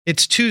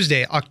It's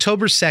Tuesday,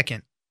 October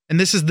 2nd, and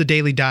this is the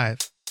Daily Dive.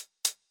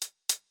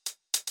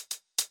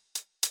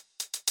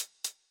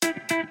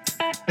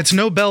 It's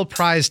Nobel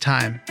Prize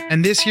time,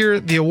 and this year,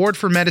 the award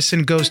for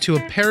medicine goes to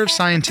a pair of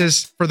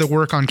scientists for their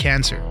work on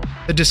cancer.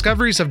 The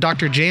discoveries of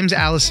Dr. James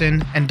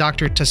Allison and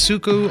Dr.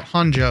 Tasuku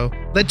Honjo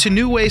led to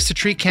new ways to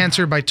treat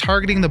cancer by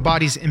targeting the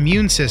body's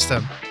immune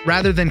system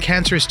rather than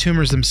cancerous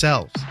tumors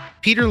themselves.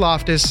 Peter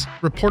Loftus,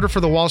 reporter for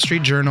the Wall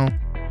Street Journal,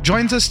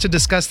 joins us to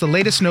discuss the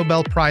latest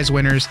Nobel Prize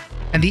winners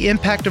and the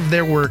impact of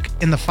their work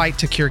in the fight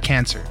to cure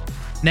cancer.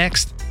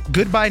 Next,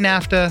 goodbye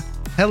NAFTA,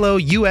 hello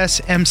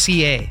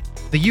USMCA.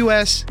 The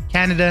US,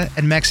 Canada,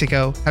 and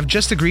Mexico have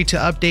just agreed to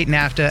update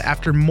NAFTA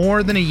after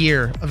more than a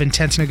year of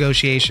intense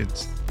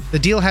negotiations. The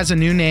deal has a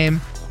new name,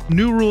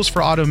 new rules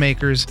for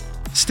automakers,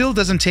 still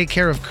doesn't take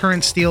care of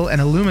current steel and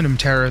aluminum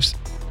tariffs,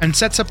 and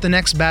sets up the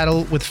next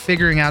battle with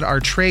figuring out our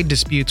trade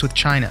disputes with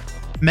China.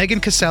 Megan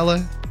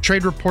Casella,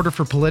 trade reporter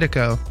for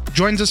Politico,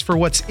 joins us for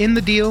what's in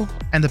the deal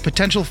and the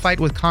potential fight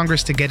with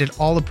Congress to get it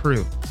all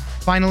approved.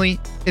 Finally,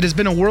 it has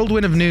been a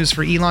whirlwind of news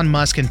for Elon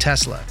Musk and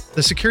Tesla.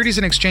 The Securities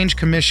and Exchange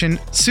Commission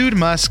sued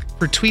Musk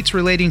for tweets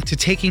relating to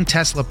taking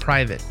Tesla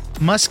private.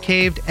 Musk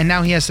caved, and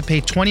now he has to pay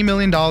 $20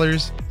 million,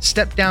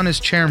 step down as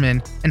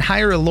chairman, and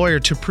hire a lawyer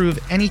to prove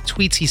any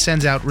tweets he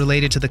sends out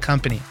related to the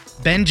company.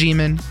 Ben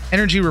Geman,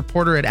 energy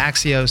reporter at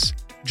Axios,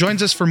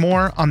 joins us for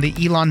more on the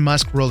Elon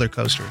Musk roller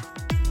coaster.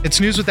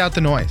 It's news without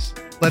the noise.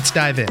 Let's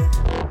dive in.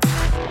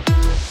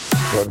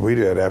 What we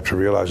did after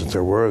realizing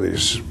there were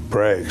these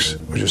brakes,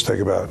 we just think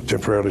about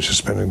temporarily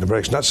suspending the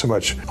brakes, not so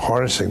much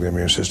harnessing the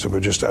immune system,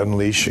 but just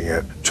unleashing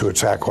it to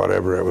attack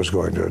whatever it was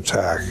going to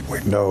attack. We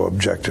know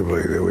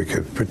objectively that we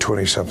could, for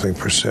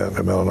 20-something%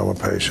 of melanoma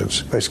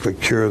patients, basically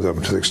cure them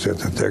to the extent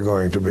that they're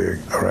going to be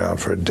around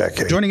for a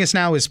decade. Joining us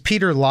now is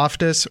Peter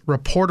Loftus,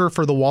 reporter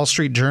for the Wall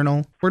Street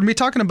Journal. We're going to be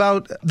talking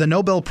about the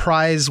Nobel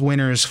Prize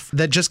winners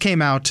that just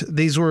came out.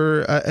 These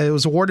were, it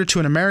was awarded to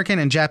an American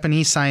and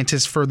Japanese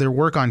scientist for their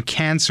work on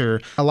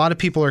cancer. A lot of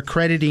people are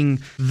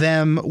crediting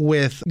them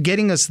with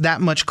getting us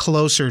that much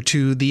closer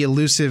to the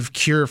elusive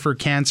cure for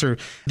cancer.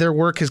 Their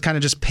work has kind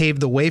of just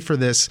paved the way for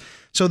this.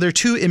 So they're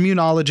two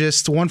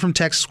immunologists, one from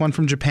Texas, one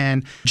from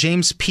Japan,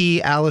 James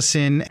P.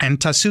 Allison and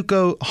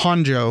Tasuku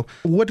Honjo.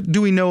 What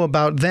do we know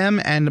about them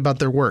and about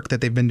their work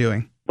that they've been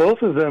doing?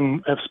 Both of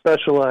them have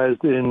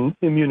specialized in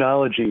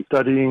immunology,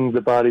 studying the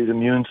body's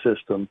immune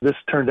system. This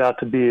turned out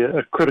to be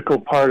a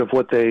critical part of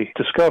what they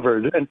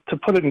discovered. And to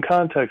put it in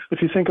context,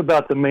 if you think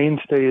about the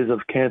mainstays of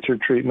cancer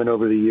treatment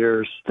over the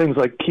years, things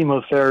like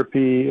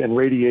chemotherapy and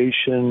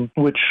radiation,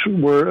 which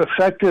were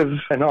effective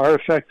and are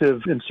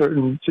effective in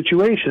certain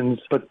situations,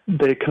 but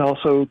they can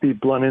also be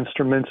blunt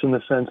instruments in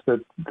the sense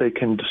that they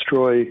can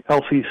destroy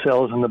healthy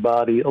cells in the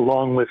body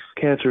along with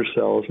cancer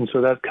cells. And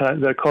so that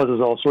causes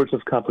all sorts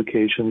of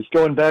complications.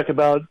 Going back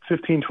about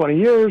 15, 20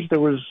 years, there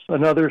was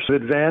another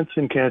advance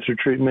in cancer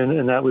treatment,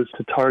 and that was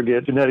to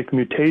target genetic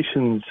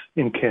mutations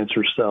in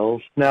cancer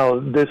cells. Now,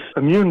 this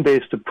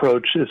immune-based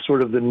approach is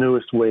sort of the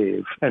newest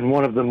wave, and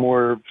one of the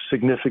more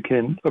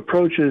significant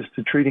approaches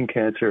to treating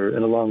cancer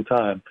in a long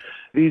time.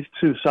 These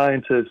two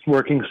scientists,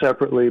 working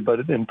separately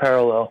but in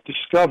parallel,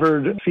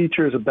 discovered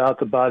features about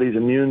the body's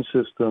immune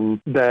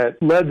system that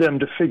led them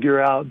to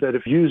figure out that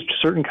if used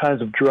certain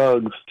kinds of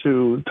drugs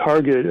to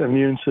target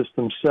immune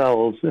system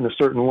cells in a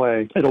certain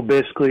way, it'll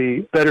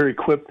basically better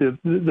equip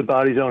the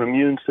body's own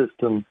immune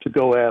system to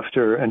go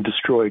after and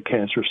destroy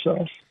cancer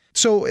cells.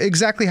 So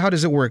exactly how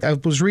does it work? I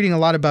was reading a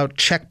lot about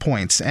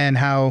checkpoints and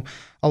how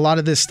a lot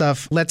of this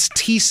stuff lets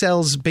T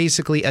cells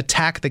basically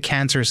attack the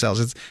cancer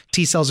cells.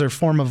 T cells are a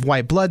form of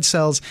white blood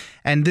cells,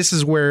 and this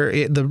is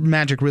where the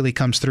magic really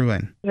comes through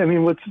in. I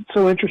mean, what's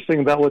so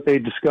interesting about what they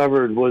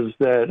discovered was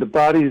that the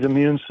body's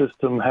immune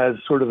system has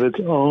sort of its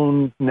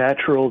own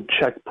natural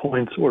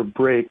checkpoints or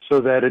breaks so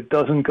that it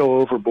doesn't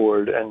go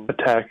overboard and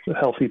attack the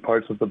healthy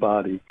parts of the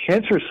body.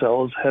 Cancer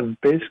cells have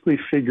basically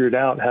figured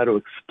out how to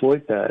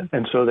exploit that,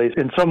 and so they,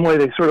 in some way,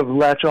 they sort of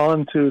latch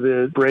on to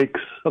the breaks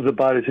of the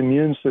body's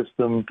immune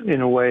system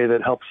in a way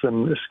that helps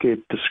them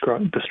escape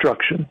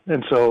destruction.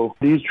 And so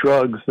these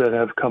drugs that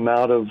have come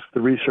out of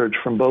the research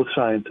from both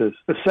scientists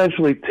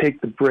essentially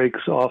take the brakes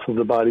off of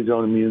the body's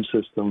own immune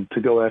system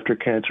to go after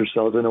cancer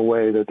cells in a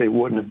way that they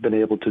wouldn't have been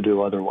able to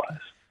do otherwise.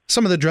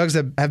 Some of the drugs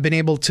that have been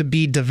able to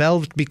be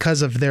developed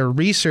because of their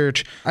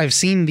research, I've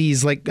seen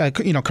these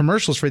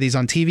commercials for these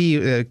on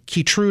TV,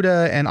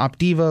 Keytruda and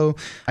Opdivo.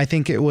 I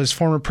think it was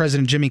former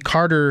President Jimmy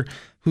Carter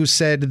who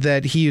said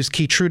that he used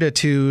Keytruda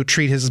to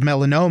treat his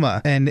melanoma,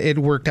 and it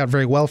worked out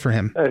very well for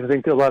him. I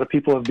think a lot of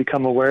people have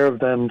become aware of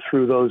them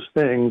through those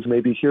things,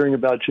 maybe hearing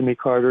about Jimmy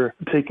Carter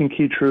taking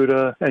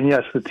Keytruda. And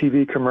yes, the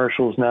TV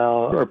commercials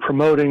now are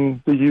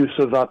promoting the use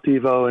of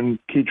Opdivo and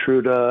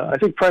Keytruda, I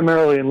think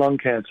primarily in lung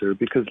cancer,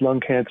 because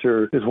lung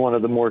cancer is one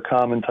of the more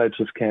common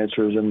types of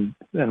cancers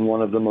and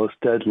one of the most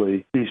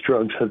deadly. These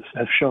drugs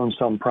have shown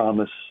some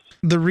promise.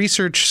 The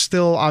research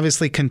still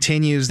obviously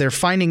continues. They're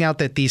finding out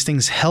that these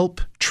things help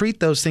treat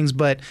those things,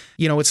 but,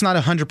 it's not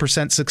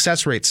 100%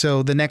 success rate.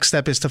 So the next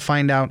step is to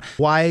find out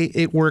why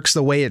it works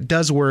the way it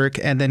does work,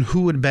 and then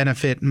who would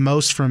benefit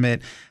most from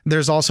it.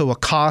 There's also a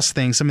cost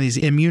thing. Some of these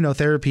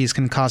immunotherapies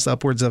can cost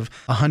upwards of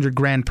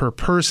 $100,000 per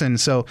person.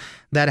 So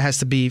that has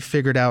to be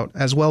figured out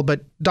as well.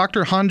 But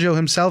Dr. Honjo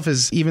himself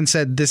has even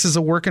said this is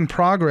a work in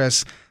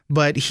progress.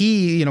 But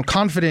he,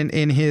 confident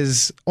in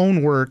his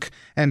own work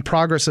and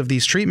progress of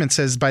these treatments,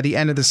 says by the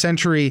end of the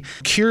century,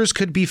 cures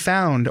could be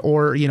found,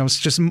 or,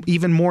 just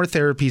even more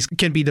therapies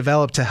can be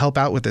developed to help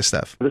out with this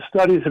stuff. The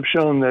studies have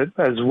shown that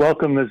as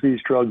welcome as these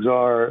drugs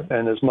are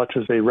and as much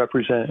as they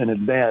represent an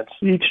advance,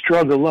 each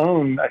drug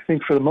alone, I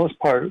think for the most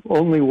part,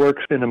 only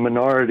works in a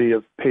minority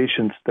of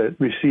patients that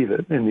receive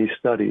it in these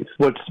studies.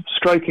 What's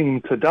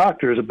striking to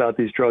doctors about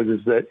these drugs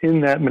is that in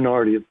that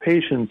minority of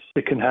patients,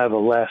 it can have a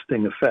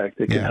lasting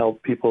effect. It can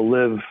help people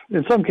live,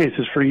 in some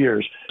cases, for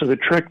years. So the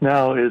trick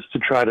now is to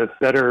try to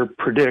better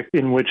predict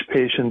in which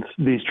patients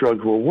these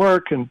drugs will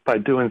work, and by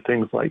doing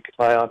things like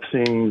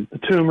biopsying the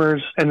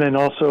tumors, and then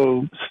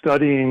also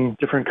studying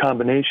different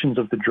combinations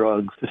of the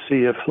drugs to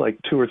see if like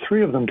 2 or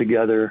 3 of them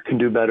together can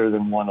do better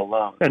than one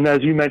alone. And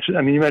as you mentioned,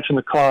 you mentioned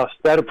the cost.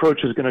 That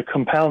approach is going to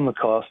compound the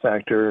cost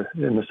factor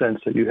in the sense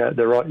that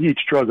each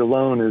drug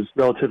alone is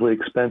relatively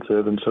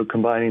expensive, and so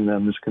combining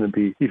them is going to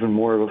be even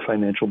more of a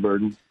financial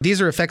burden. These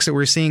are effects that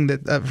we're seeing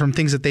that from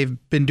things that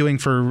they've been doing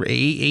for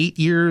 8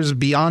 years,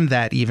 beyond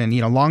that even,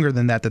 longer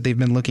than that they've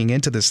been looking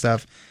into this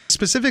stuff.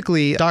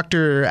 Specifically,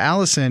 Dr.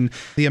 Allison,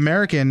 the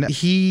American,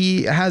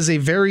 he has a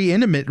very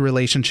intimate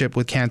relationship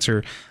with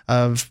cancer.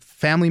 Of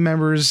family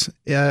members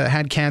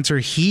had cancer.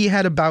 He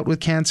had a bout with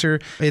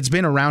cancer. It's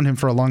been around him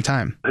for a long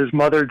time. His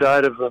mother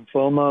died of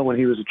lymphoma when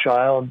he was a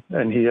child,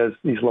 and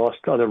he's lost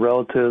other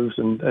relatives.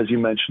 And as you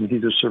mentioned,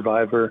 he's a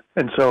survivor.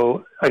 And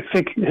so I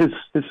think his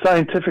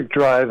scientific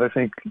drive,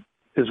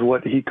 is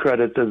what he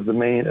credits as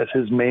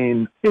his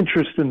main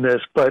interest in this.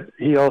 But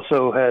he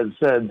also has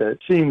said that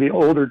seeing the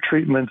older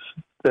treatments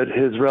that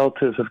his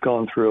relatives have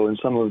gone through and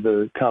some of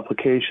the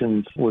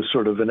complications was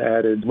sort of an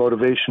added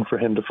motivation for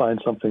him to find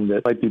something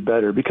that might be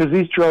better. Because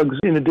these drugs,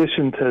 in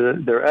addition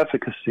to their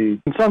efficacy,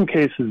 in some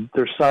cases,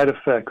 their side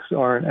effects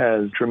aren't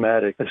as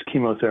dramatic as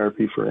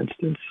chemotherapy, for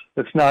instance.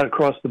 It's not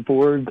across the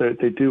board.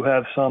 They do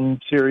have some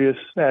serious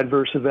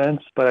adverse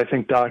events, but I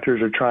think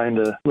doctors are trying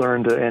to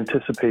learn to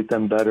anticipate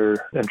them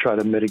better and try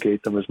to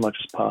mitigate them as much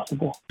as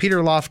possible.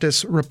 Peter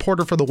Loftus,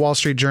 reporter for the Wall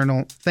Street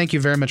Journal, thank you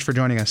very much for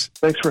joining us.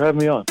 Thanks for having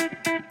me on.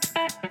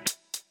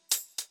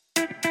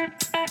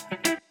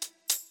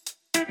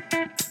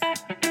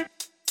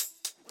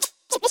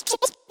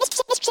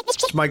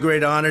 It's my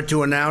great honor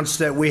to announce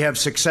that we have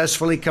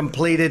successfully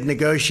completed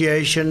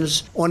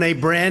negotiations on a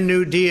brand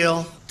new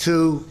deal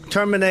to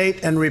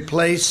terminate and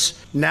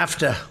replace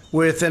NAFTA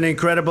with an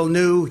incredible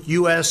new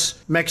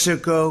U.S.,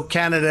 Mexico,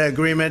 Canada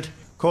agreement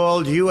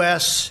called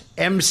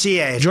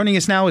USMCA. Joining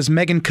us now is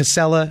Megan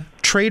Casella,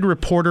 trade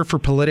reporter for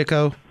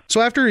Politico. So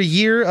after a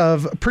year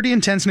of pretty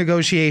intense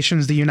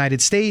negotiations, the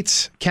United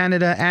States,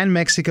 Canada, and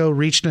Mexico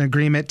reached an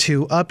agreement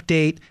to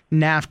update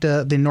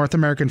NAFTA, the North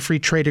American Free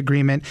Trade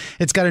Agreement.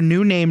 It's got a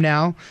new name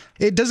now.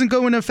 It doesn't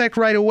go into effect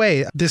right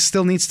away. This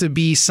still needs to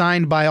be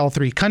signed by all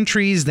 3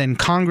 countries, then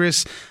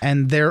Congress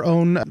and their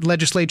own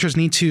legislatures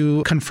need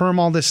to confirm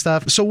all this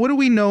stuff. So what do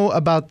we know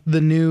about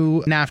the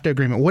new NAFTA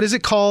agreement? What is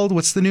it called?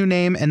 What's the new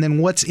name? And then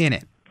what's in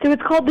it? So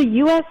it's called the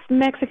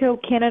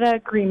U.S.-Mexico-Canada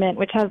Agreement,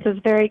 which has this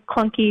very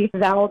clunky,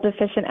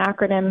 vowel-deficient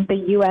acronym,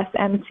 the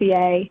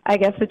USMCA. I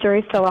guess the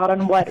jury's still out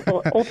on what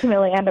we'll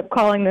ultimately end up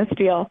calling this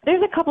deal.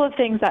 There's a couple of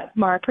things that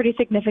mark pretty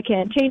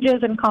significant changes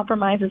and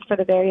compromises for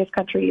the various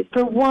countries.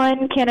 For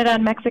one, Canada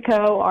and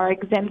Mexico are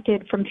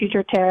exempted from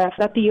future tariffs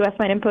that the U.S.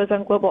 might impose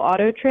on global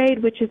auto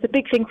trade, which is a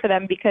big thing for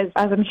them because,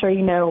 as I'm sure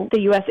you know,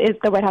 the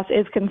White House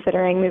is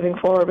considering moving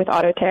forward with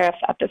auto tariffs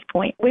at this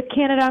point. With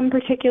Canada in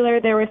particular,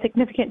 there were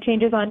significant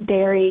changes on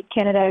dairy.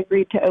 Canada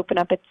agreed to open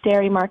up its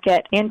dairy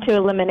market and to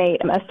eliminate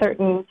a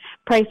certain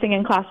pricing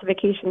and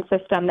classification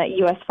system that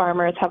U.S.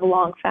 farmers have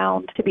long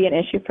found to be an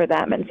issue for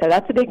them. And so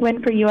that's a big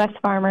win for U.S.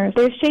 farmers.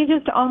 There's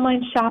changes to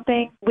online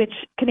shopping, which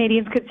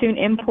Canadians could soon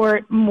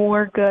import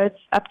more goods,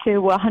 up to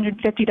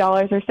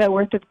 $150 or so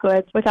worth of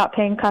goods, without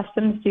paying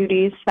customs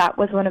duties. That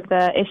was one of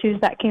the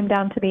issues that came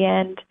down to the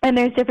end. And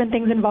there's different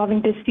things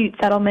involving dispute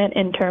settlement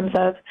in terms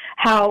of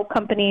how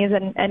companies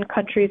and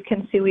countries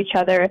can sue each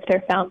other if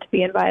they're found to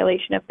be in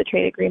violation of the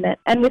trade agreement.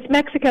 And with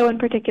Mexico in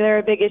particular,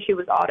 a big issue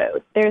was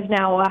autos. There's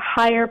now a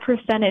higher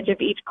percentage of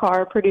each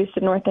car produced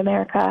in North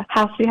America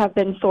has to have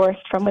been sourced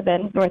from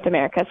within North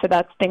America. So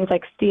that's things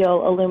like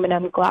steel,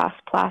 aluminum, glass,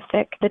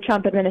 plastic. The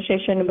Trump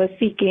administration was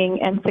seeking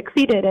and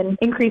succeeded in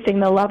increasing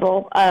the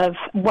level of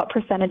what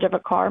percentage of a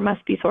car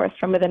must be sourced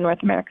from within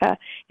North America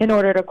in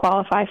order to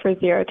qualify for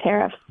zero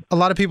tariffs. A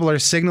lot of people are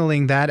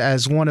signaling that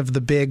as one of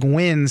the big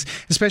wins,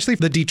 especially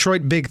the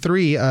Detroit Big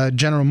Three,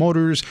 General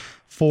Motors,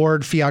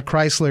 Ford, Fiat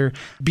Chrysler,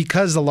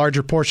 because the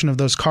larger portion of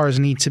those cars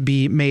need to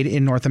be made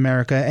in North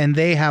America, and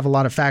they have a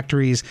lot of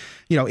factories,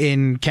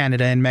 in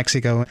Canada and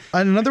Mexico.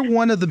 Another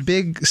one of the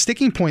big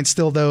sticking points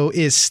still, though,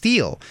 is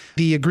steel.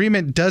 The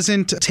agreement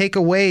doesn't take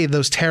away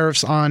those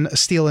tariffs on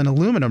steel and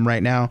aluminum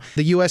right now.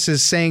 The U.S.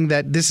 is saying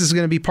that this is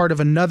going to be part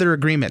of another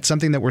agreement,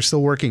 something that we're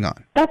still working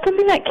on. That's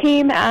something that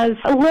came as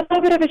a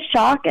little bit of a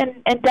shock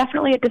and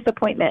definitely a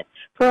disappointment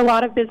for a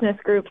lot of business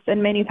groups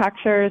and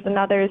manufacturers and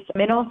others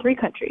in all three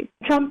countries.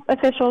 Trump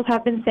officials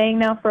have been saying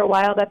now for a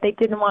while that they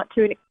didn't want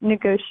to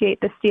negotiate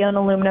the steel and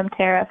aluminum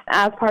tariffs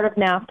as part of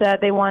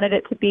NAFTA. They wanted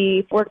it to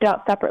be worked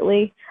out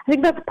separately. I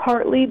think that's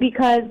partly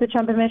because the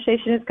Trump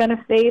administration is going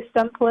to face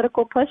some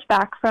political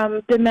pushback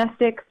from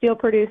domestic steel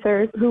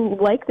producers who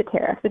like the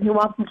tariffs and who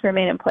want them to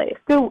remain in place.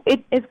 So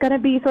it's going to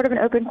be sort of an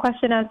open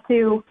question as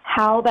to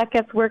how that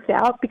gets worked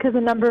out, because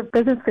a number of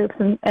business groups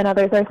and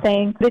others are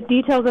saying the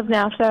details of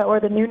NAFTA or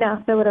the new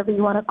NAFTA, whatever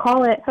you want to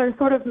call it, are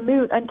sort of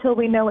moot until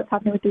we know what's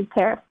happening with these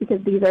tariffs,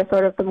 because these are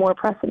sort of the more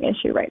pressing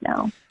issue right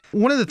now.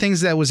 One of the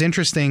things that was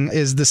interesting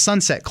is the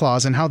sunset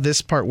clause and how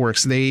this part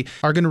works. They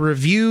are going to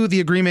review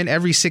the agreement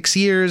every 6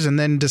 years and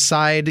then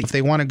decide if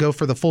they want to go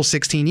for the full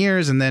 16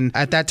 years. And then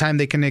at that time,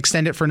 they can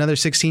extend it for another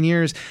 16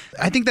 years.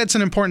 I think that's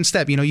an important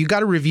step. You got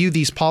to review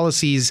these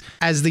policies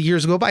as the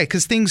years go by,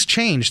 because things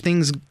change.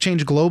 Things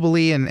change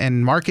globally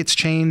and markets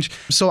change.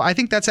 So I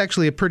think that's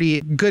actually a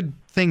pretty good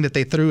thing that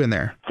they threw in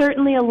there.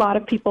 Certainly a lot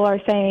of people are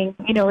saying,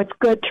 it's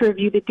good to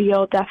review the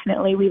deal.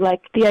 Definitely. We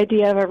like the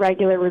idea of a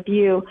regular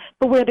review.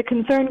 But where the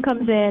concern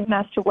comes in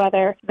as to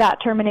whether that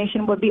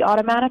termination would be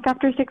automatic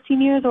after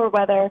 16 years or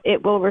whether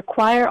it will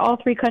require all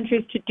three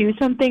countries to do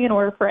something in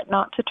order for it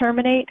not to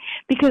terminate,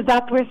 because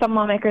that's where some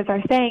lawmakers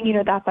are saying,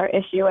 that's our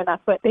issue, and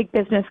that's what big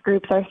business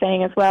groups are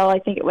saying as well. I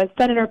think it was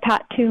Senator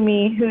Pat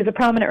Toomey, who's a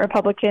prominent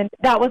Republican.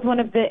 That was one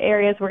of the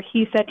areas where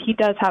he said he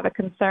does have a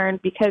concern,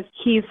 because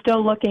he's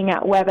still looking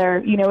at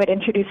whether it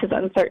introduces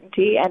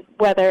uncertainty and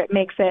whether it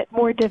makes it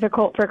more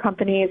difficult for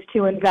companies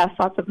to invest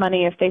lots of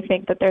money if they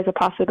think that there's a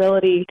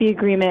possibility the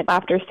agreement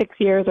after 6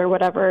 years or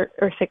whatever,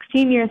 or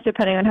 16 years,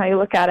 depending on how you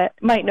look at it,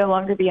 might no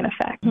longer be in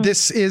effect.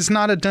 This is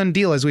not a done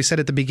deal, as we said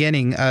at the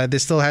beginning.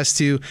 This still has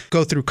to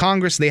go through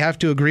Congress. They have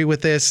to agree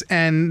with this,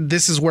 and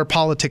this is where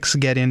politics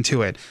get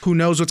into it. Who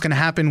knows what's going to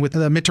happen with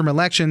the midterm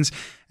elections,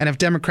 and if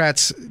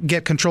Democrats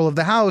get control of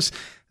the House,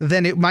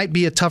 then it might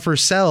be a tougher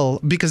sell,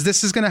 because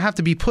this is going to have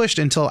to be pushed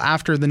until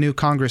after the new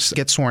Congress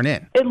gets sworn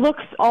in. It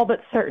looks all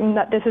but certain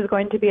that this is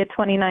going to be a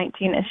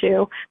 2019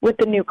 issue with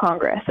the new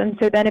Congress. And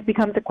so then it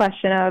becomes a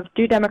question of,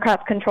 do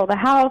Democrats control the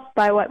House?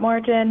 By what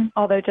margin?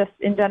 Although just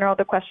in general,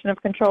 the question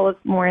of control is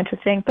more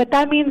interesting. But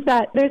that means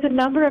that there's a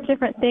number of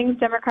different things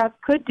Democrats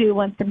could do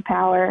once in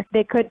power.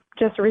 They could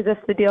just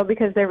resist the deal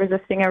because they're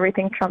resisting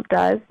everything Trump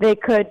does. They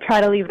could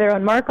try to leave their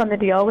own mark on the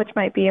deal, which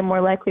might be a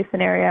more likely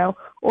scenario.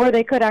 Or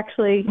they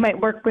might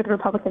work with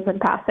Republicans and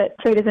pass it.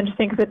 Trade is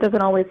interesting because it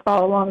doesn't always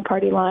follow along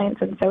party lines.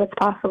 And so it's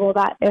possible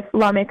that if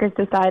lawmakers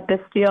decide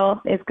this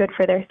deal is good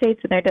for their states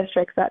and their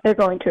districts, that they're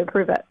going to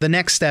approve it. The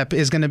next step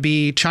is going to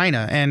be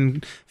China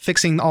and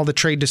fixing all the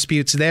trade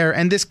disputes there.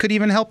 And this could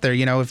even help there.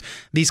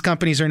 If these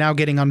companies are now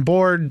getting on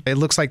board, it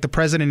looks like the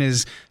president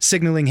is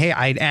signaling, hey,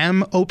 I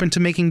am open to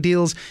making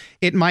deals.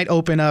 It might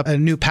open up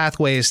new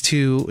pathways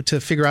to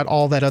figure out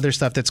all that other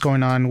stuff that's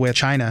going on with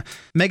China.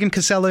 Megan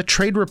Casella,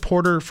 trade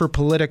reporter for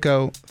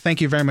Politico, thank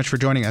you very much for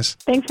joining us.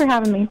 Thanks for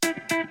having me.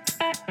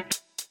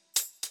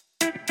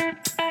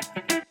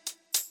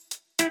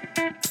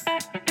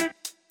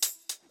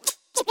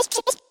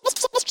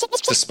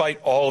 Despite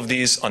all of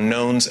these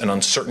unknowns and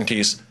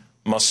uncertainties,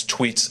 Musk's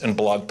tweets and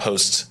blog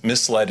posts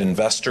misled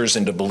investors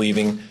into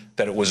believing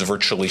that it was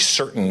virtually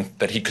certain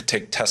that he could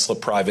take Tesla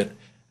private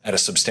at a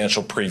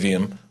substantial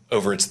premium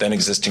over its then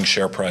existing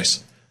share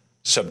price,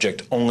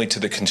 subject only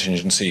to the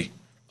contingency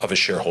of a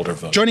shareholder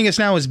vote. Joining us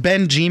now is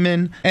Ben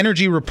Geeman,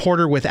 energy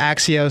reporter with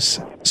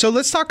Axios. So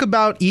let's talk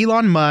about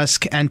Elon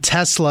Musk and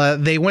Tesla.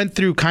 They went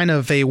through kind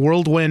of a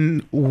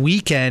whirlwind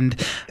weekend.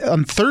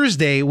 On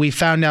Thursday, we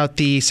found out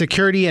the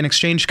Security and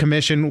Exchange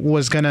Commission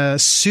was going to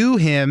sue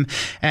him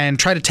and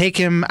try to take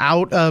him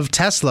out of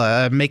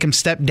Tesla, make him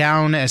step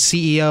down as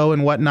CEO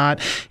and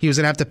whatnot. He was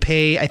going to have to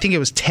pay, I think it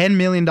was $10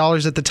 million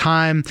at the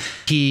time.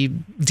 He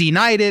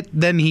denied it.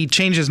 Then he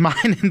changed his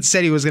mind and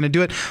said he was going to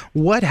do it.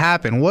 What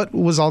happened? What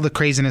was all the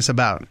craziness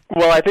about?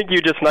 Well, I think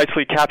you just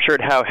nicely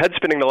captured how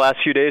head-spinning the last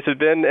few days have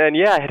been, and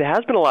yeah, it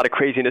has been a lot of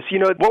craziness.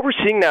 What we're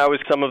seeing now is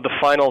some of the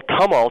final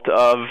tumult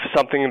of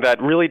something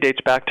that really dates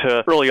back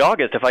to early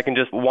August. If I can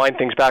just wind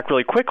things back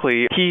really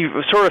quickly, he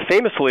sort of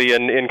famously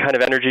in kind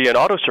of energy and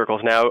auto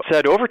circles now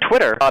said over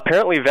Twitter,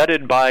 apparently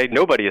vetted by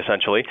nobody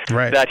essentially,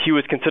 right, that he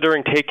was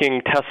considering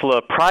taking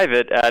Tesla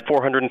private at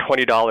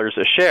 $420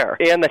 a share,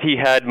 and that he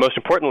had, most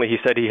importantly, he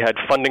said he had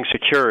funding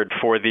secured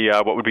for the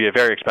what would be a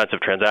very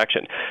expensive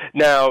transaction.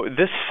 Now,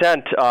 this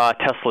sent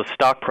Tesla's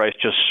stock price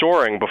just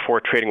soaring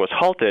before trading was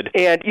halted.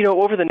 And,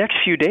 over the next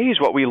few days,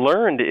 what we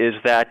learned is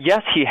that,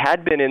 yes, he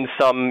had been in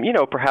some,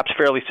 perhaps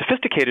fairly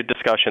sophisticated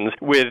discussions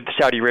with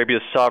Saudi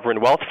Arabia's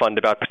sovereign wealth fund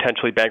about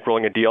potentially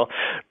bankrolling a deal,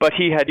 but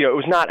he had, it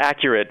was not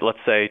accurate, let's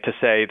say, to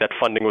say that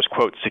funding was,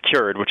 quote,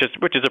 secured, which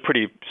is a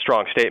pretty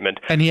strong statement.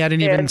 And he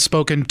hadn't even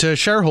spoken to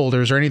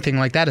shareholders or anything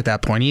like that at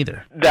that point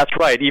either. That's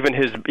right. Even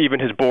his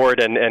board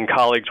and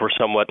colleagues were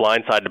somewhat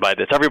blindsided by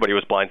this. Everybody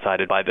was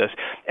blindsided by this.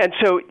 And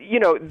so,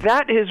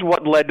 that is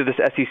what led to this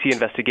SEC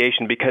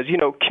investigation because,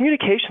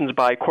 communications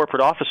by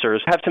corporate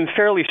officers have some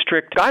fairly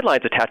strict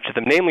guidelines attached to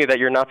them, namely that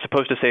you're not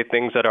supposed to say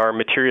things that are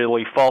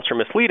materially false or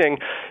misleading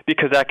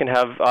because that can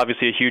have,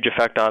 obviously, a huge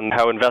effect on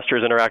how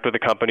investors interact with the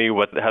company,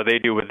 how they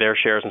do with their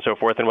shares and so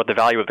forth, and what the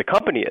value of the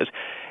company is.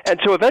 And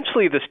so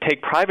eventually this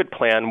take-private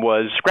plan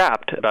was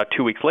scrapped about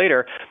 2 weeks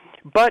later.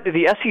 But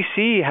the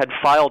SEC had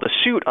filed a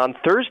suit on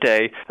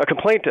Thursday, a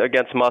complaint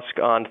against Musk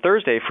on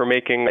Thursday for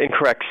making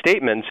incorrect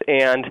statements.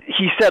 And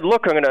he said,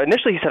 look,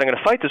 initially he said, I'm going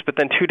to fight this, but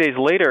then 2 days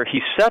later he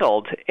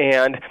settled.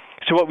 And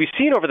so what we've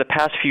seen over the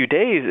past few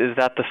days is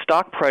that the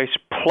stock price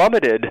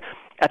plummeted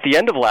at the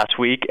end of last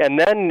week, and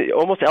then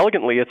almost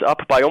elegantly, it's up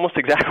by almost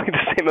exactly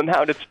the same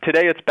amount.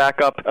 Today it's back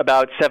up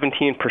about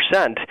 17%.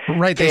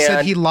 Right. They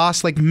said he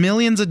lost like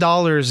millions of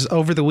dollars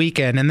over the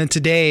weekend, and then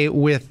today,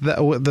 with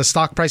the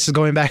stock prices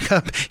going back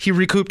up, he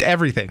recouped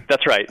everything.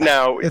 That's right.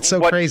 Now, it's so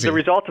crazy. The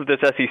result of this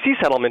SEC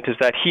settlement is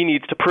that he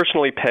needs to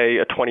personally pay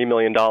a $20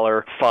 million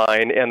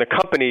fine, and the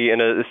company, in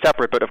a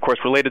separate but of course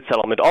related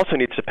settlement, also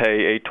needs to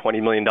pay a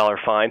 $20 million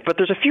fine. But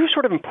there's a few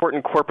sort of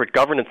important corporate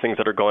governance things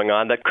that are going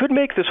on that could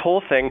make this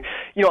whole thing,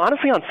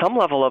 honestly, on some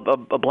level,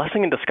 a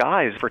blessing in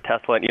disguise for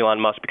Tesla and Elon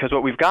Musk, because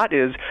what we've got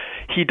is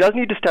he does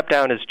need to step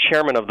down as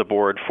chairman of the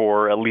board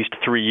for at least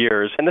 3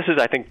 years. And this is,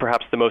 I think,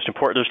 perhaps the most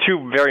important. There's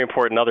two very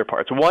important other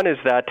parts. One is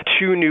that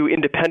 2 new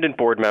independent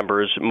board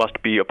members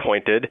must be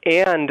appointed,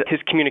 and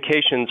his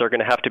communications are going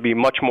to have to be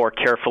much more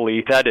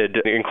carefully vetted,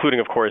 including,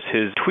 of course,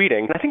 his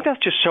tweeting. And I think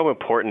that's just so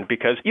important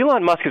because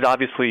Elon Musk is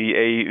obviously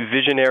a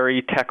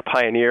visionary tech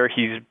pioneer.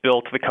 He's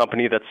built the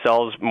company that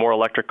sells more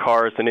electric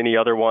cars than any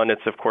other one.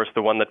 It's, of course,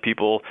 the one that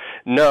people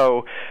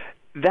know.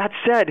 That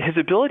said, his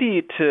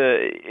ability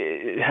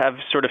to have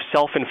sort of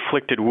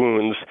self-inflicted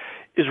wounds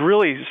is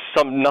really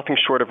nothing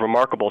short of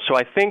remarkable. So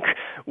I think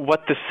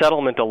what the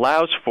settlement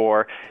allows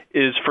for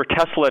is for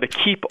Tesla to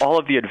keep all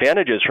of the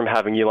advantages from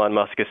having Elon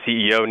Musk as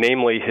CEO,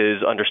 namely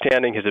his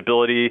understanding, his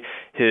ability,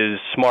 his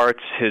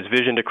smarts, his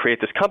vision to create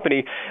this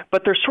company,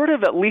 but they're sort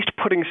of at least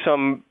putting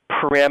some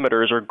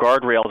parameters or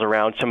guardrails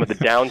around some of the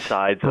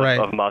downsides right.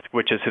 of Musk,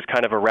 which is his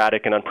kind of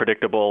erratic and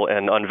unpredictable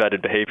and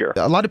unvetted behavior.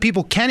 A lot of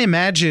people can't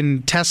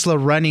imagine Tesla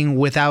running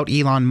without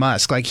Elon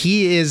Musk. Like,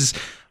 he is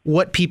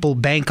what people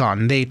bank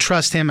on. They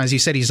trust him. As you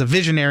said, he's a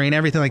visionary and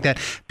everything like that.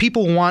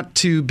 People want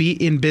to be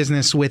in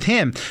business with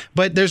him.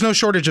 But there's no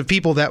shortage of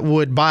people that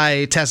would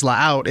buy Tesla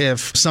out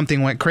if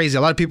something went crazy.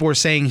 A lot of people were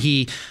saying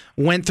he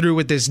went through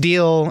with this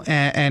deal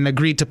and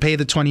agreed to pay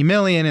the $20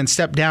 million and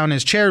stepped down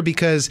as chair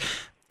because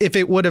if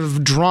it would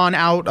have drawn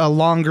out a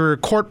longer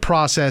court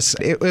process,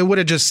 it would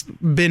have just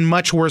been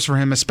much worse for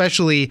him,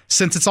 especially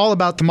since it's all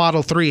about the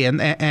Model 3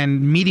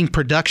 and meeting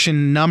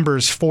production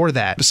numbers for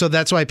that. So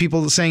that's why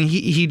people are saying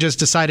he just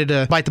decided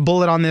to bite the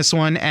bullet on this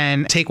one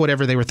and take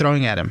whatever they were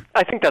throwing at him.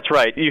 I think that's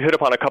right. You hit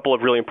upon a couple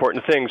of really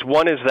important things.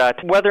 One is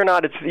that whether or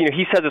not it's,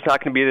 he says it's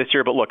not going to be this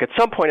year, but look, at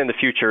some point in the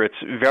future, it's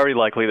very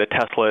likely that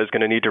Tesla is going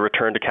to need to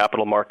return to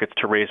capital markets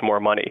to raise more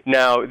money.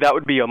 Now, that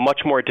would be a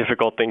much more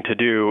difficult thing to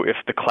do if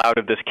the cloud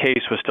of this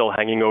case was still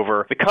hanging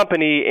over the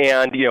company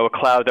and, a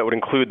cloud that would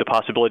include the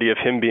possibility of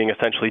him being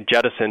essentially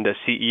jettisoned as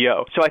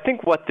CEO. So I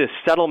think what this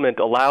settlement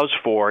allows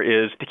for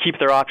is to keep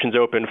their options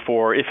open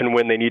for if and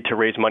when they need to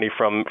raise money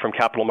from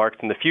capital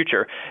markets in the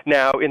future.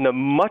 Now, in the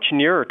much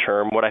nearer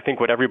term, what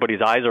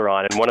everybody's eyes are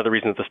on, and one of the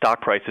reasons the stock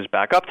price is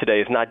back up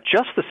today, is not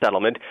just the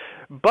settlement,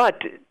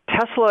 but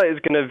Tesla is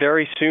going to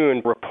very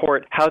soon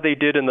report how they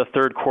did in the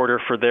third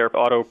quarter for their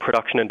auto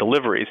production and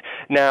deliveries.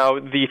 Now,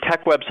 the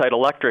tech website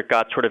Electric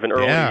got sort of an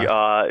early,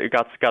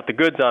 got the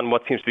goods on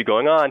what seems to be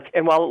going on.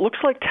 And while it looks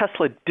like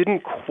Tesla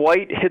didn't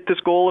quite hit this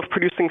goal of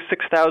producing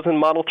 6,000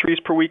 Model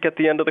 3s per week at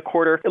the end of the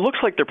quarter, it looks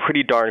like they're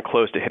pretty darn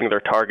close to hitting their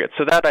target.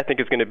 So that, I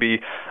think, is going to be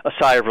a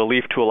sigh of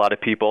relief to a lot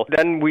of people.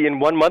 Then in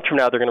 1 month from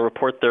now, they're going to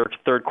report their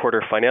third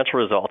quarter financial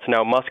results.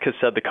 Now, Musk has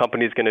said the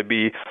company is going to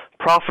be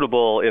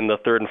profitable in the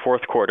third and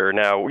fourth quarter.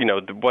 Now,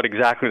 what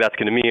exactly that's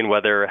going to mean,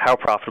 how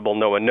profitable,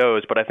 no one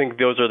knows. But I think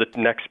those are the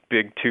next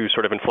big 2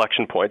 sort of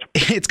inflection points.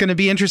 It's going to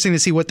be interesting to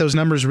see what those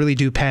numbers really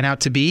do pan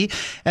out to be.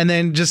 And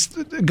then just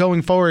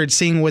going forward,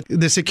 seeing what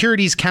the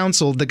Securities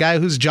Council, the guy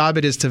whose job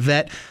it is to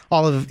vet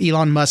all of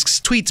Elon Musk's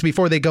tweets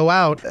before they go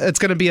out, it's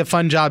going to be a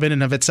fun job in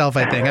and of itself,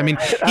 I think. I mean,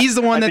 he's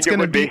the one that's going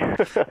to be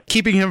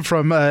keeping him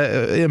from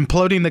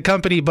imploding the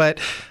company. But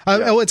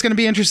it's going to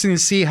be interesting to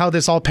see how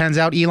this all pans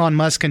out. Elon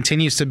Musk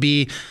continues to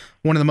be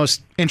one of the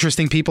most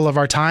interesting people of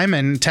our time,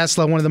 and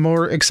Tesla, one of the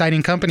more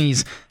exciting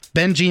companies.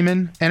 Ben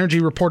Geman,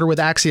 energy reporter with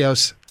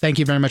Axios, thank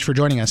you very much for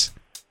joining us.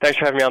 Thanks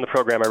for having me on the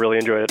program. I really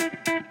enjoyed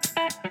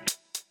it.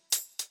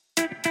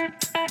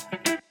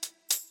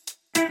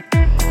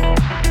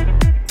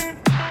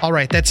 All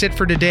right, that's it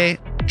for today.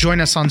 Join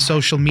us on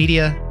social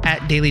media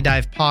at Daily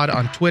Dive Pod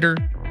on Twitter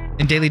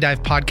and Daily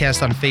Dive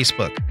Podcast on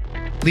Facebook.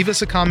 Leave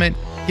us a comment,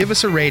 give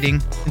us a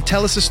rating, and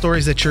tell us the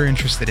stories that you're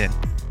interested in.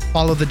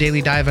 Follow The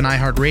Daily Dive on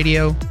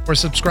iHeartRadio or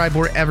subscribe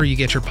wherever you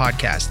get your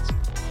podcasts.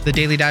 The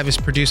Daily Dive is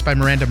produced by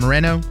Miranda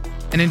Moreno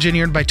and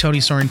engineered by Tony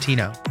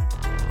Sorrentino.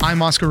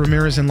 I'm Oscar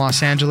Ramirez in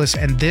Los Angeles,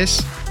 and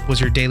this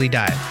was your Daily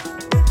Dive.